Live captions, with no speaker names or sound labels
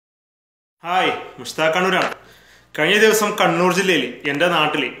Hi, കണ്ണൂരാണ്. കഴിഞ്ഞ ദിവസം കണ്ണൂർ ജില്ലയിൽ എൻ്റെ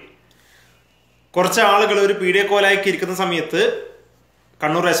നാട്ടിൽ കുറച്ച് ആളുകൾ ഒരു പീഡിയ കോലായിക്ക് ഇരിക്കുന്ന സമയത്ത്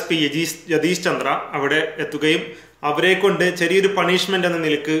കണ്ണൂർ SP യതീഷ് ചന്ദ്ര അവിടെ എത്തുകയും അവരെ കൊണ്ട് ചെറിയൊരു പണിഷ്മെന്റ് എന്ന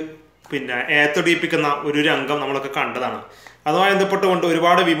നിലക്ക് ഏത്തൊടിയിപ്പിക്കുന്ന ഒരു രംഗം നമ്മളൊക്കെ കണ്ടതാണ്. അതുമായി ബന്ധപ്പെട്ടുകൊണ്ട്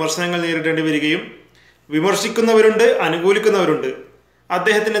ഒരുപാട് വിമർശനങ്ങൾ നേരിടേണ്ടി വരികയും വിമർശിക്കുന്നവരുണ്ട്, അനുകൂലിക്കുന്നവരുണ്ട്.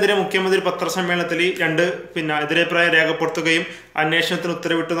 അദ്ദേഹത്തിനെതിരെ മുഖ്യമന്ത്രി പത്രസമ്മേളനത്തിൽ എതിരഭിപ്രായം രേഖപ്പെടുത്തുകയും അന്വേഷണത്തിന്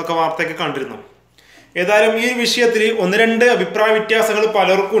ഉത്തരവിട്ടു എന്നൊക്കെ വാർത്തയൊക്കെ കണ്ടിരുന്നു. ഏതായാലും ഈ വിഷയത്തിൽ ഒന്ന് രണ്ട് അഭിപ്രായ വ്യത്യാസങ്ങൾ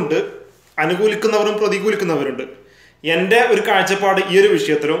പലർക്കും ഉണ്ട്. അനുകൂലിക്കുന്നവരും പ്രതികൂലിക്കുന്നവരുണ്ട്. എൻ്റെ ഒരു കാഴ്ചപ്പാട് ഈ ഒരു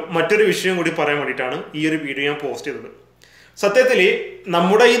വിഷയത്തിലും മറ്റൊരു വിഷയം കൂടി പറയാൻ വേണ്ടിയിട്ടാണ് ഈ ഒരു വീഡിയോ ഞാൻ പോസ്റ്റ് ചെയ്തത്. സത്യത്തിൽ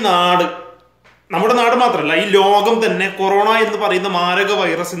നമ്മുടെ നാട് മാത്രമല്ല, ഈ ലോകം തന്നെ കൊറോണ എന്ന് പറയുന്ന മാരക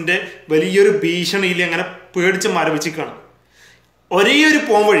വൈറസിന്റെ വലിയൊരു ഭീഷണിയിൽ അങ്ങനെ പേടിച്ച് മരവിച്ചിക്കാണ്. ഒരേ ഒരു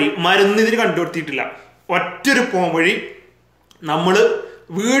പോംവഴി മരുന്നിന് കണ്ടുപിടുത്തിയിട്ടില്ല. ഒറ്റൊരു പോംവഴി നമ്മൾ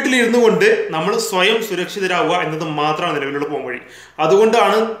വീട്ടിലിരുന്നു കൊണ്ട് നമ്മൾ സ്വയം സുരക്ഷിതരാവുക എന്നത് മാത്രമാണ് നിലവിലുള്ള പോംവഴി.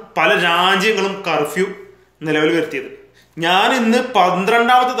 അതുകൊണ്ടാണ് പല രാജ്യങ്ങളും കർഫ്യൂ നിലവിൽ വരുത്തിയത്. ഞാൻ ഇന്ന്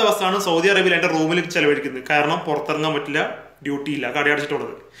 12ാമത്തെ ദിവസമാണ് സൗദി അറേബ്യയിൽ എൻ്റെ റൂമിൽ ചെലവഴിക്കുന്നത്. കാരണം പുറത്തിറങ്ങാൻ പറ്റില്ല, ഡ്യൂട്ടി ഇല്ല,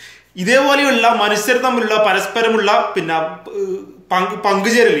 കടയടച്ചിട്ടുള്ളത്. ഇതേപോലെയുള്ള മനുഷ്യർ തമ്മിലുള്ള പരസ്പരമുള്ള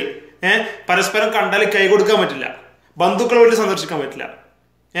പങ്കുചേരല്, പരസ്പരം കണ്ടാൽ കൈ കൊടുക്കാൻ പറ്റില്ല, ബന്ധുക്കളെ വീട്ടിൽ സന്ദർശിക്കാൻ പറ്റില്ല,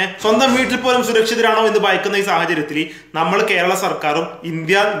 സ്വന്തം വീട്ടിൽ പോലും സുരക്ഷിതരാണോ എന്ന് ഭയക്കുന്ന ഈ സാഹചര്യത്തിൽ നമ്മൾ കേരള സർക്കാരും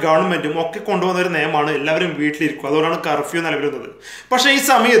ഇന്ത്യ ഗവൺമെന്റും ഒക്കെ കൊണ്ടുവന്ന ഒരു നിയമമാണ് എല്ലാവരും വീട്ടിലിരിക്കും. അതുകൊണ്ടാണ് കർഫ്യൂ നിലവിൽ വന്നത്. പക്ഷെ ഈ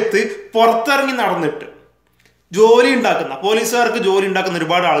സമയത്ത് പുറത്തിറങ്ങി നടന്നിട്ട് പോലീസുകാർക്ക് ജോലി ഉണ്ടാക്കുന്ന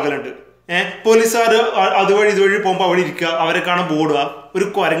ഒരുപാട് ആളുകളുണ്ട്. പോലീസുകാർ അതുവഴി ഇതുവഴി പോകുമ്പോൾ അവിടെ ഇരിക്കുക, അവരെ കാണാൻ ബോർഡുക, ഒരു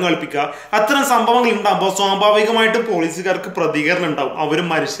കുരങ്ങ് കളിപ്പിക്കുക, അത്തരം സംഭവങ്ങൾ ഉണ്ടാകുമ്പോൾ സ്വാഭാവികമായിട്ടും പോലീസുകാർക്ക് പ്രതികരണം ഉണ്ടാവും. അവരും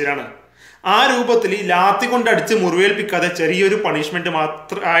മനുഷ്യരാണ്. ആ രൂപത്തിൽ ലാത്തി കൊണ്ടടിച്ച് മുറിവേൽപ്പിക്കാതെ ചെറിയൊരു പണിഷ്മെന്റ്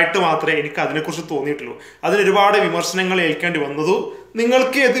മാത്രമേ എനിക്ക് അതിനെക്കുറിച്ച് തോന്നിയിട്ടുള്ളൂ. അതിനൊരുപാട് വിമർശനങ്ങൾ ഏൽക്കേണ്ടി വന്നതു.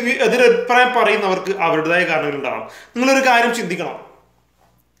 നിങ്ങൾക്ക് എതിരഭിപ്രായം പറയുന്നവർക്ക് അവരുടേതായ കാരണങ്ങളുണ്ടാവും. നിങ്ങളൊരു കാര്യം ചിന്തിക്കണം.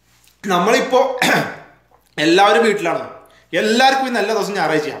 നമ്മളിപ്പോ എല്ലാവരും വീട്ടിലാണ്, എല്ലാവർക്കും നല്ല ദിവസം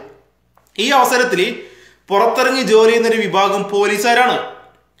ഞായറാഴ്ചയാണ്. ഈ അവസരത്തിൽ പുറത്തിറങ്ങി ജോലി ചെയ്യുന്നൊരു വിഭാഗം പോലീസുകാരാണ്.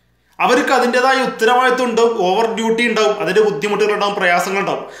 അവർക്ക് അതിൻ്റെതായ ഉത്തരവാദിത്വം ഉണ്ടാവും, ഓവർ ഡ്യൂട്ടി ഉണ്ടാവും, അതിന്റെ ബുദ്ധിമുട്ടുകളുണ്ടാവും,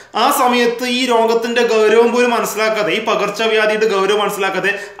 പ്രയാസങ്ങളുണ്ടാവും. ആ സമയത്ത് ഈ രോഗത്തിന്റെ ഗൗരവം പോലും മനസ്സിലാക്കാതെ, ഈ പകർച്ചവ്യാധിയുടെ ഗൗരവം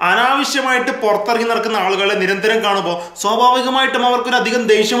മനസ്സിലാക്കാതെ അനാവശ്യമായിട്ട് പുറത്തിറങ്ങി നടക്കുന്ന ആളുകളെ നിരന്തരം കാണുമ്പോൾ സ്വാഭാവികമായിട്ടും അവർക്കൊരു അധികം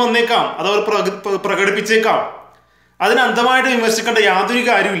ദേഷ്യം വന്നേക്കാം, അതവർ പ്രകടിപ്പിച്ചേക്കാം. അതിന് അന്ധമായിട്ട് വിമർശിക്കേണ്ട യാതൊരു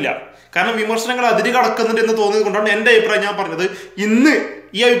കാര്യമില്ല. കാരണം വിമർശനങ്ങൾ അതിര് കടക്കുന്നുണ്ട് എന്ന് തോന്നിയത് കൊണ്ടാണ് എൻ്റെ അഭിപ്രായം ഞാൻ പറഞ്ഞത്. ഇന്ന്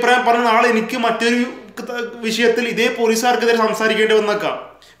ഈ അഭിപ്രായം പറഞ്ഞ നാളെ എനിക്ക് മറ്റൊരു വിഷയത്തിൽ ഇതേ പോലീസുകാർക്കെതിരെ സംസാരിക്കേണ്ടി വന്നേക്കാം.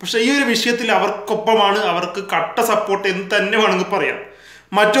 പക്ഷെ ഈ ഒരു വിഷയത്തിൽ അവർക്കൊപ്പമാണ്, അവർക്ക് കട്ട സപ്പോർട്ട് എന്ന് തന്നെ വേണമെങ്കിൽ പറയാം.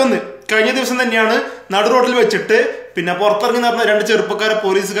 മറ്റൊന്ന്, കഴിഞ്ഞ ദിവസം തന്നെയാണ് നടു റോഡിൽ വെച്ചിട്ട് പുറത്തിറങ്ങി നടന്ന 2 ചെറുപ്പക്കാരെ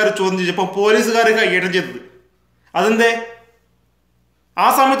പോലീസുകാരെ ചോദ്യം ചെയ്തപ്പോൾ പോലീസുകാരെ കൈയേറ്റം ചെയ്തത്. അതെന്തേ? ആ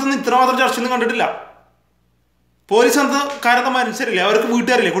സമയത്തൊന്നും ഇത്രമാത്രം ചർച്ചയൊന്നും കണ്ടിട്ടില്ല. പോലീസ് കാരണത്തെ മനുഷ്യരില്ലേ, അവർക്ക്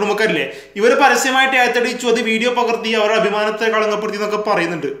വീട്ടുകാരില്ലേ, കുടുംബക്കാരില്ലേ, ഇവര് പരസ്യമായിട്ട് ഏത്തടിച്ചു, അത് വീഡിയോ പകർത്തി അവരുടെ അഭിമാനത്തെ കളങ്കപ്പെടുത്തി എന്നൊക്കെ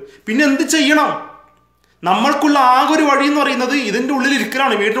പറയുന്നുണ്ട്. പിന്നെ എന്ത് ചെയ്യണം? നമ്മൾക്കുള്ള ആകെ ഒരു വഴി എന്ന് പറയുന്നത് ഇതിന്റെ ഉള്ളിൽ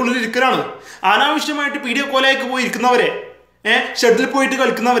ഇരിക്കലാണ്, വീട്ടിനുള്ളിൽ ഇരിക്കലാണ്. അനാവശ്യമായിട്ട് പീഡിയ കോലയൊക്കെ പോയി ഇരിക്കുന്നവരെ, ഷട്ടിൽ പോയിട്ട്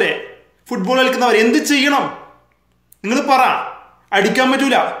കളിക്കുന്നവരെ, ഫുട്ബോൾ കളിക്കുന്നവരെ എന്ത് ചെയ്യണം? നിങ്ങൾ പറ. അടിക്കാൻ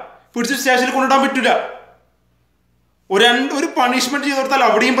പറ്റൂല, പിടിച്ച് സ്റ്റേഷനിൽ കൊണ്ടുവിടാൻ പറ്റൂല, ഒരു പണിഷ്മെന്റ് ചെയ്ത് കൊടുത്താൽ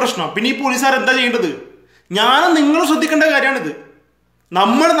അവിടെയും പ്രശ്നം. പിന്നെ ഈ പോലീസുകാർ എന്താ ചെയ്യേണ്ടത്? ഞാനും നിങ്ങൾ ശ്രദ്ധിക്കേണ്ട കാര്യമാണിത്.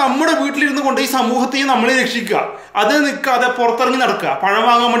 നമ്മൾ നമ്മുടെ വീട്ടിലിരുന്ന് കൊണ്ട് ഈ സമൂഹത്തെയും നമ്മളെ രക്ഷിക്കുക. അത് നിൽക്കാതെ പുറത്തിറങ്ങി നടക്കുക, പഴം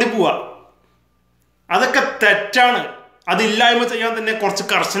വാങ്ങാൻ വേണ്ടി പോവുക, അതൊക്കെ തെറ്റാണ്. അതില്ലായ്മ ചെയ്യാൻ തന്നെ കുറച്ച്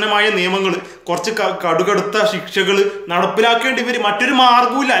കർശനമായ നിയമങ്ങൾ, കുറച്ച് കടുകടുത്ത ശിക്ഷകൾ നടപ്പിലാക്കേണ്ടി വരും. മറ്റൊരു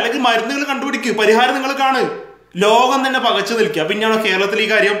മാർഗവുമില്ല. അല്ലെങ്കിൽ മരുന്നുകൾ കണ്ടുപിടിക്കുക, പരിഹാരം നിങ്ങൾ കാണ്. ലോകം തന്നെ പകച്ചു നിൽക്കുക. പിന്നെയാണോ കേരളത്തിൽ ഈ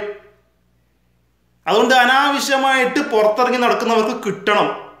കാര്യം? അതുകൊണ്ട് അനാവശ്യമായിട്ട് പുറത്തിറങ്ങി നടക്കുന്നവർക്ക് കിട്ടണം.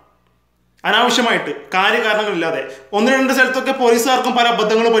 അനാവശ്യമായിട്ട് കാര്യകാരണങ്ങളില്ലാതെ 1-2 സ്ഥലത്തൊക്കെ പോലീസുകാർക്കും പല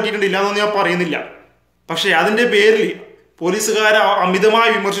അബദ്ധങ്ങളും പറ്റിയിട്ടുണ്ട്, ഇല്ലാന്നൊന്നും ഞാൻ പറയുന്നില്ല. പക്ഷെ അതിന്റെ പേരിൽ പോലീസുകാരെ അമിതമായി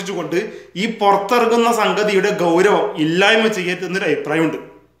വിമർശിച്ചുകൊണ്ട് ഈ പുറത്തിറങ്ങുന്ന സംഗതിയുടെ ഗൗരവം ഇല്ലായ്മ ചെയ്യരുതെന്നൊരു അഭിപ്രായമുണ്ട്.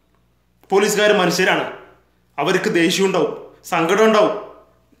 പോലീസുകാർ മനുഷ്യരാണ്. അവർക്ക് ദേഷ്യം ഉണ്ടാവും, സങ്കടം ഉണ്ടാവും,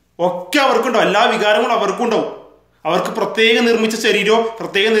 ഒക്കെ അവർക്കുണ്ടാവും. എല്ലാ വികാരങ്ങളും അവർക്കും ഉണ്ടാവും. അവർക്ക് പ്രത്യേകം നിർമ്മിച്ച ശരീരമോ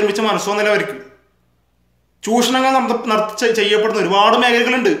പ്രത്യേകം നിർമ്മിച്ച മനസ്സോ എന്നല്ല അവർക്ക്. ചൂഷണങ്ങൾ ചെയ്യപ്പെടുന്ന ഒരുപാട്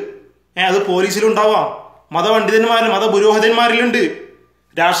മേഖലകളുണ്ട്. അത് പോലീസിലുണ്ടാവാം, മതപണ്ഡിതന്മാരിൽ, മതപുരോഹിതന്മാരിലുണ്ട്,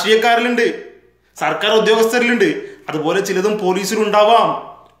 രാഷ്ട്രീയക്കാരിലുണ്ട്, സർക്കാർ ഉദ്യോഗസ്ഥരിലുണ്ട്. അതുപോലെ ചിലതും പോലീസിലുണ്ടാവാം.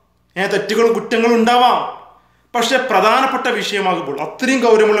 തെറ്റുകളും കുറ്റങ്ങളും ഉണ്ടാവാം. പക്ഷെ പ്രധാനപ്പെട്ട വിഷയമാകുമ്പോൾ, അത്രയും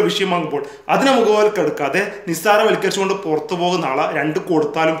ഗൗരവമുള്ള വിഷയമാകുമ്പോൾ അതിനെ മുഖവൽക്കെടുക്കാതെ നിസ്സാരവൽക്കരിച്ചുകൊണ്ട് പുറത്തു പോകുന്ന ആളെ 2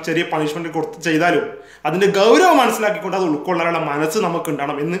 കൊടുത്താലും ചെറിയ പണിഷ്മെന്റ് ചെയ്താലും അതിന്റെ ഗൗരവം മനസ്സിലാക്കിക്കൊണ്ട് അത് ഉൾക്കൊള്ളാനുള്ള മനസ്സ് നമുക്ക്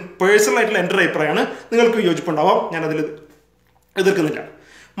ഉണ്ടാവണം എന്ന് പേഴ്സണൽ ആയിട്ടുള്ള എൻ്റെ അഭിപ്രായമാണ്. നിങ്ങൾക്ക് വിയോജിപ്പുണ്ടാവാം, ഞാൻ അതിൽ എതിർക്കുന്നില്ല.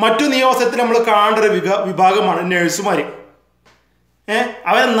 മറ്റൊന്ന് ഈ അവസരത്തിൽ നമ്മൾ കാണേണ്ട ഒരു വിഭാഗമാണ് നഴ്സുമാർ.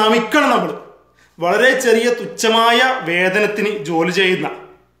 അവരെ നമിക്കണം നമ്മൾ. വളരെ ചെറിയ തുച്ഛമായ വേതനത്തിന് ജോലി ചെയ്യുന്ന,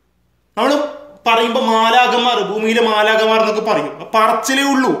 നമ്മൾ പറയുമ്പോൾ മാലാഖമാർ, ഭൂമിയിലെ മാലാഖമാർ എന്നൊക്കെ പറയും, പറച്ചിലേ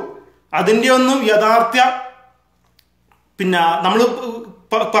ഉള്ളൂ. അതിൻ്റെ ഒന്നും യഥാർത്ഥ നമ്മൾ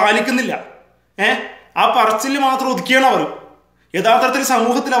പാലിക്കുന്നില്ല. ആ പറച്ചിൽ മാത്രം ഒതുക്കിയാണ് അവർ. യഥാർത്ഥത്തിൽ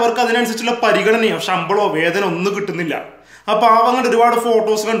സമൂഹത്തിൽ അവർക്ക് അതിനനുസരിച്ചുള്ള പരിഗണനയോ ശമ്പളമോ വേതനം ഒന്നും കിട്ടുന്നില്ല. ആ പാവങ്ങളുടെ ഒരുപാട്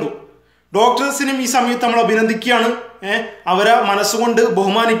ഫോട്ടോസ് കണ്ടു. ഡോക്ടേഴ്സിനും ഈ സമയത്ത് നമ്മൾ അഭിനന്ദിക്കുകയാണ്, അവരെ മനസ്സുകൊണ്ട്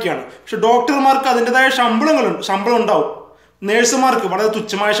ബഹുമാനിക്കുകയാണ്. പക്ഷെ ഡോക്ടർമാർക്ക് അതിൻ്റെതായ ശമ്പളം ഉണ്ടാവും. നേഴ്സുമാർക്ക് വളരെ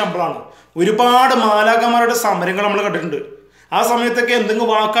തുച്ഛമായ ശമ്പളമാണ്. ഒരുപാട് മാലാഖമാരുടെ സമരങ്ങൾ നമ്മൾ കണ്ടിട്ടുണ്ട്. ആ സമയത്തൊക്കെ എന്തെങ്കിലും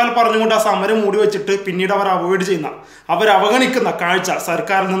വാക്കാൽ പറഞ്ഞുകൊണ്ട് ആ സമരം മൂടി വെച്ചിട്ട് പിന്നീട് അവർ അവോയ്ഡ് ചെയ്യുന്ന, അവഗണിക്കുന്ന കാഴ്ച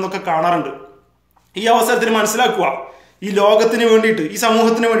സർക്കാരിൽ നിന്നൊക്കെ കാണാറുണ്ട്. ഈ അവസരത്തിൽ മനസ്സിലാക്കുക, ഈ ലോകത്തിന് വേണ്ടിയിട്ട്, ഈ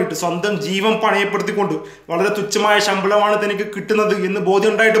സമൂഹത്തിന് വേണ്ടിയിട്ട് സ്വന്തം ജീവൻ പണയപ്പെടുത്തിക്കൊണ്ട് വളരെ തുച്ഛമായ ശമ്പളമാണ് തനിക്ക് കിട്ടുന്നത് എന്ന്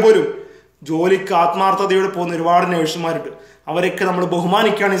ബോധ്യം ഉണ്ടായിട്ട് പോലും ജോലിക്ക് ആത്മാർത്ഥതയോടെ പോകുന്ന ഒരുപാട് നഴ്സുമാരുണ്ട്. അവരൊക്കെ നമ്മൾ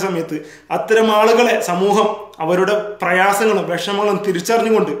ബഹുമാനിക്കുകയാണ് ഈ സമയത്ത്. അത്തരം ആളുകളെ സമൂഹം അവരുടെ പ്രയാസങ്ങളും വിഷമങ്ങളും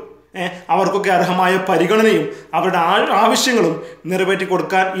തിരിച്ചറിഞ്ഞുകൊണ്ട് അവർക്കൊക്കെ അർഹമായ പരിഗണനയും അവരുടെ ആവശ്യങ്ങളും നിറവേറ്റി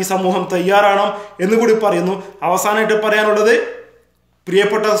കൊടുക്കാൻ ഈ സമൂഹം തയ്യാറാണ് എന്നുകൂടി പറയുന്നു. അവസാനമായിട്ട് പറയാനുള്ളത്,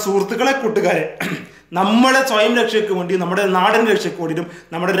 പ്രിയപ്പെട്ട സുഹൃത്തുക്കളെ, കൂട്ടുകാരെ, നമ്മളെ സ്വയം രക്ഷയ്ക്ക് വേണ്ടി, നമ്മുടെ നാടിൻ്റെ രക്ഷയ്ക്ക് വേണ്ടിയിട്ടും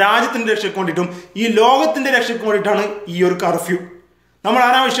നമ്മുടെ രാജ്യത്തിൻ്റെ രക്ഷയ്ക്ക് വേണ്ടിയിട്ടും ഈ ലോകത്തിൻ്റെ രക്ഷയ്ക്ക് വേണ്ടിയിട്ടാണ് ഈ ഒരു കർഫ്യൂ. നമ്മൾ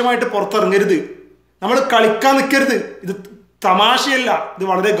അനാവശ്യമായിട്ട് പുറത്തിറങ്ങരുത്, നമ്മൾ കളിക്കാൻ നിൽക്കരുത്. ഇത് തമാശയല്ല, ഇത്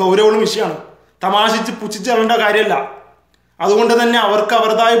വളരെ ഗൗരവമുള്ള വിഷയമാണ്. തമാശിച്ച് പുച്ഛിച്ചറിയേണ്ട കാര്യമല്ല. അതുകൊണ്ട് തന്നെ അവർക്ക്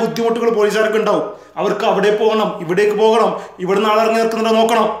അവരുടേതായ ബുദ്ധിമുട്ടുകൾ പോലീസുകാർക്ക് ഉണ്ടാവും. അവർക്ക് അവിടെ പോകണം, ഇവിടേക്ക് പോകണം, ഇവിടുന്ന് ആളിറങ്ങി നിൽക്കുന്നുണ്ടോ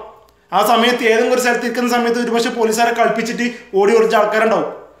നോക്കണം. ആ സമയത്ത് ഏതെങ്കിലും ഒരു സ്ഥലത്ത് ഇരിക്കുന്ന സമയത്ത് ഒരുപക്ഷെ പോലീസുകാരെ കളിപ്പിച്ചിട്ട് ഓടി കുറച്ച് ആൾക്കാരുണ്ടാവും.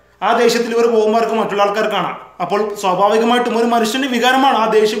 ആ ദേഷ്യത്തിൽ ഇവർ പോകുമ്പോൾ മറ്റുള്ള ആൾക്കാർ കാണാം. അപ്പോൾ സ്വാഭാവികമായിട്ടും ഒരു മനുഷ്യന്റെ വികാരമാണ് ആ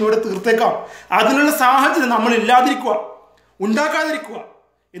ദേഷ്യം ഇവിടെ തീർത്തേക്കാം. അതിനുള്ള സാഹചര്യം നമ്മൾ ഇല്ലാതിരിക്കുക, ഉണ്ടാക്കാതിരിക്കുക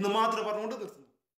എന്ന് മാത്രം പറഞ്ഞുകൊണ്ട് നിർത്തുന്നു.